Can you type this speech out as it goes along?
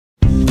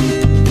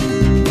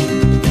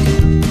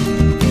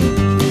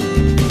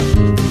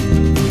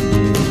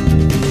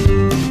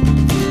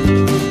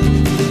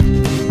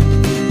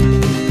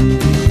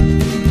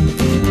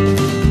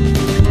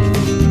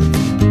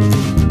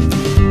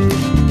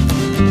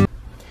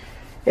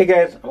Hey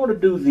guys, I want to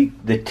do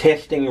the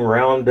testing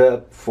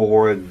roundup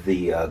for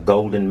the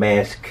Golden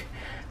Mask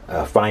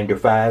Finder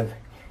 5,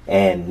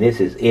 and this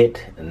is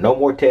it. No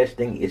more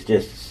testing. It's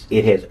just,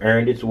 it has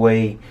earned its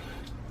way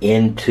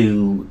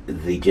into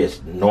the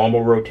just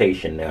normal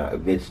rotation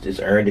now. It's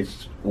earned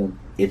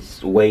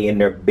its way in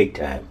there big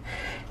time,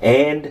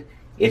 and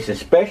it's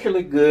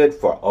especially good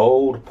for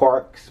old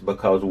parks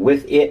because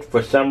with it,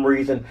 for some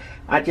reason,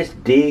 I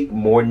just dig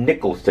more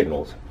nickel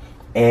signals.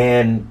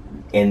 And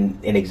in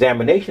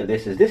examination of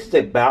this is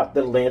about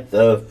the length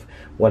of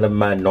one of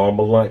my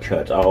normal lunch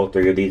hunts. All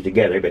three of these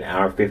together have been an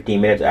hour,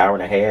 15 minutes, hour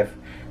and a half,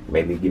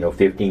 maybe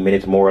 15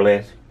 minutes more or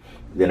less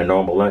than a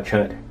normal lunch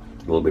hunt, a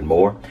little bit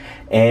more.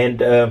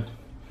 And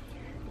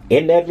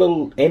in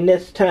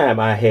this time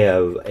I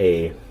have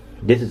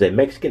this is a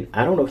Mexican,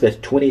 I don't know if that's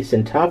 20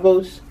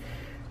 centavos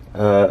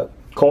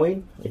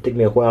coin. It took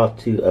me a while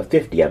to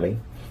 50. I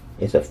mean,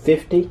 it's a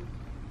 50.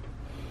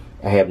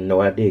 I have no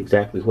idea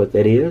exactly what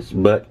that is,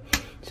 but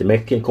it's a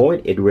Mexican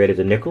coin. It read as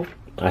a nickel.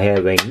 I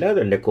have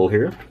another nickel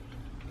here,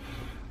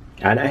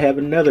 and I have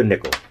another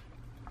nickel,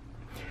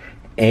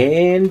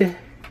 and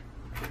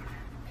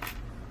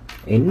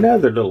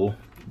another little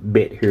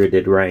bit here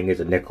that rang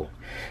as a nickel.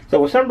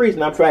 So for some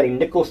reason, I'm finding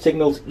nickel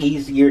signals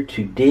easier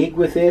to dig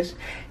with this,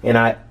 and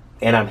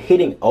I'm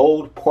hitting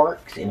old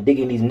parks and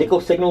digging these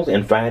nickel signals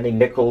and finding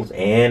nickels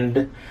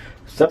and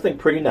something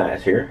pretty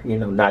nice here.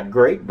 Not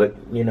great, but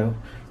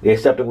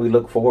there's something we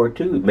look forward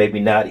to. Maybe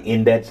not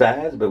in that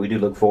size, but we do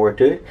look forward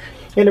to it.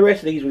 And the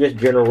rest of these were just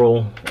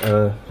general,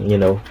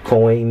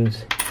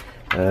 coins.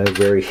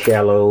 Very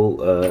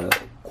shallow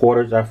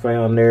quarters I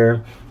found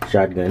there.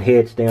 Shotgun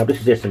head stamp. This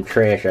is just some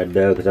trash I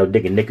dug because I was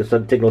digging nickel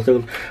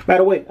signals. By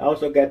the way, I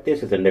also got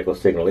this as a nickel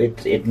signal.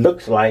 It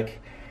looks like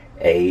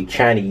a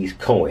Chinese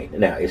coin.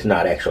 Now, it's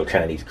not actual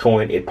Chinese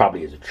coin. It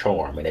probably is a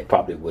charm, and it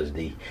probably was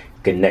the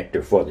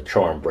connector for the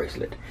charm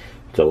bracelet.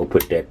 So we'll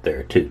put that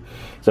there too.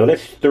 So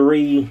that's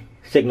 3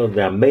 signals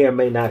that I may or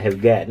may not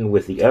have gotten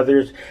with the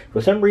others.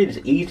 For some reason,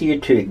 it's easier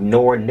to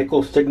ignore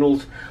nickel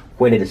signals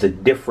when it is a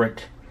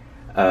different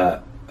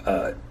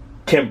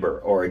timbre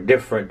or a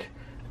different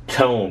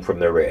tone from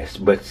the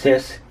rest. But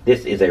since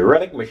this is a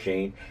relic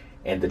machine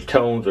and the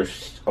tones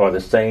are the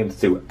same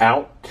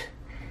throughout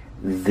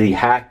the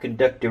high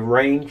conductive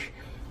range,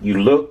 you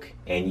look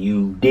and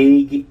you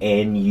dig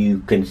and you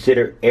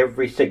consider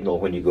every signal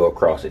when you go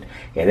across it,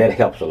 and that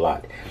helps a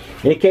lot.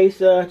 In any case,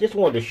 just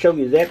wanted to show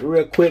you that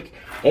real quick,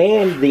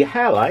 and the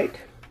highlight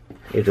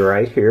is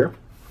right here,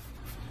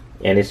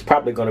 and it's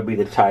probably going to be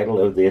the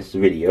title of this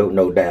video,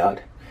 no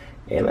doubt.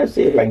 And let's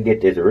see if I can get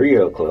this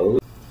real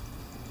close.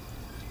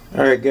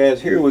 Alright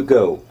guys, here we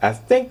go. I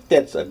think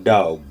that's a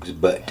dog's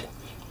butt.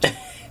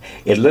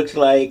 It looks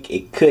like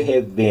it could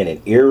have been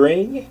an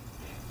earring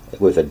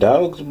with a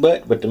dog's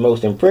butt, but the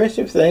most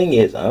impressive thing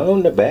is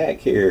on the back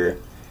here.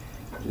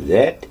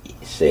 That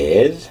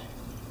says,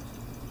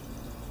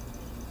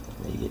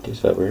 let me get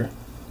this over here.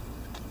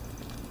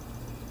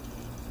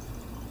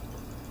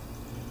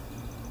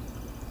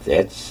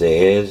 That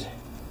says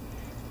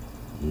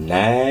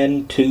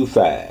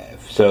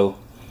 925. So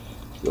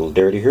a little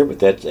dirty here, but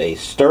that's a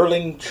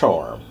sterling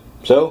charm.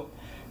 So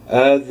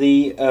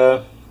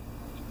the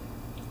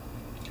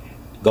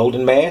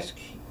Golden Mask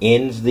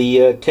ends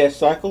the test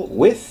cycle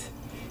with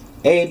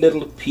a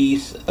little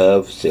piece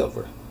of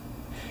silver.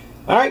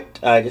 Alright,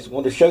 I just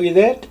want to show you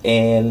that,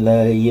 and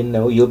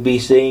you'll be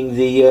seeing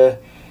the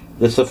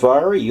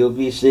Safari, you'll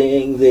be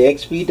seeing the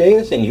XP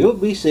Deus, and you'll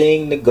be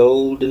seeing the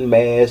Golden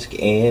Mask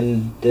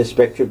and the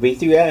Spectra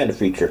V3i in the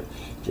future.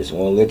 Just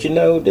want to let you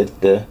know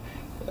that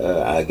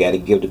I got to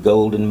give the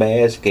Golden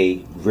Mask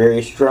a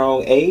very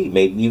strong A,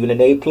 maybe even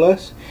an A+,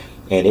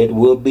 and it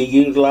will be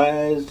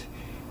utilized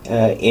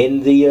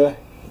in the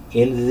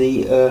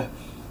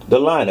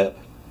lineup.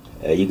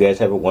 You guys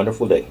have a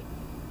wonderful day.